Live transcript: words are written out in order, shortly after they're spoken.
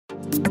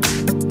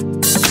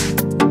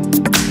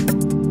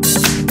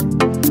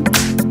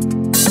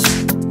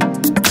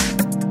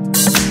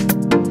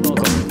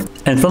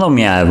In front of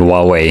me I have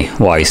Huawei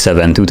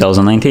Y7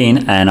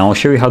 2019, and I'll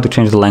show you how to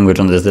change the language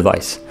on this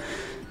device.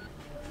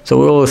 So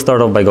we will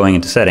start off by going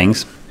into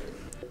settings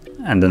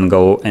and then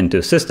go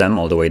into system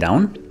all the way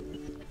down.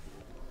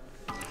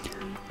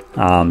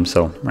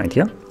 So right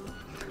here.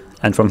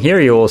 And from here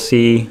you will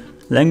see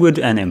language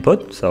and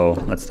input. So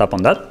let's tap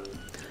on that.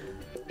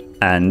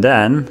 And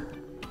then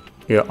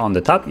here on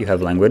the top you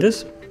have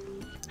languages.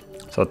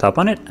 So tap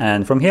on it,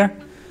 and from here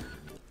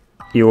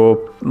you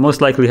will most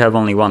likely have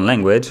only one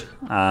language,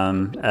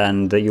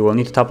 and you will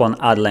need to tap on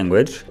add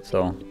language,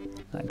 so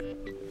like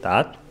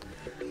that.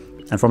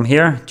 And from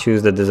here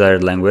choose the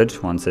desired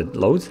language once it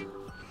loads.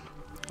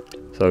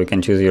 So you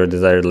can choose your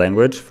desired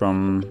language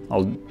from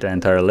the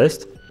entire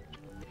list.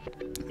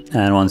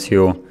 And once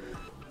you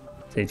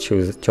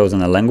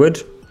chosen a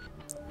language,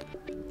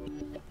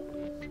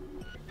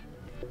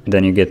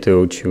 then you get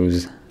to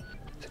choose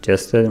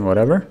suggested,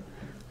 whatever.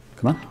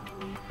 Come on.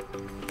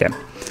 Okay.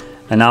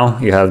 And now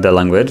you have the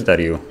language that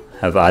you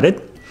have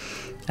added.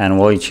 And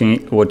what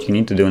you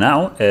need to do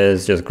now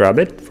is just grab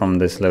it from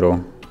this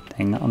little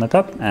thing on the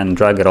top and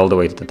drag it all the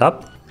way to the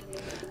top.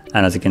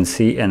 And as you can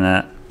see in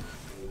a...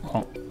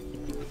 Oh,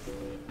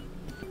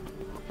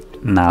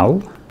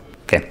 now,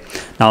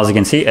 as you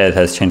can see, it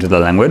has changed the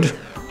language.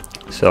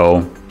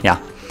 So yeah,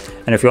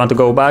 and if you want to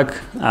go back,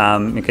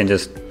 you can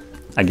just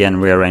again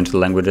rearrange the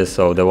languages.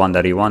 So the one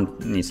that you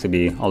want needs to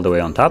be all the way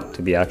on top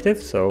to be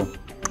active. So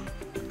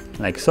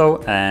like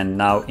so, and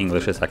now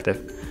English is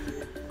active.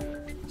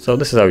 So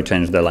this is how you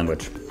change the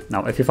language.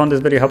 Now, if you found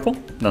this video helpful,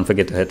 don't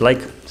forget to hit like,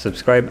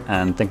 subscribe,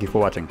 and thank you for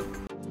watching.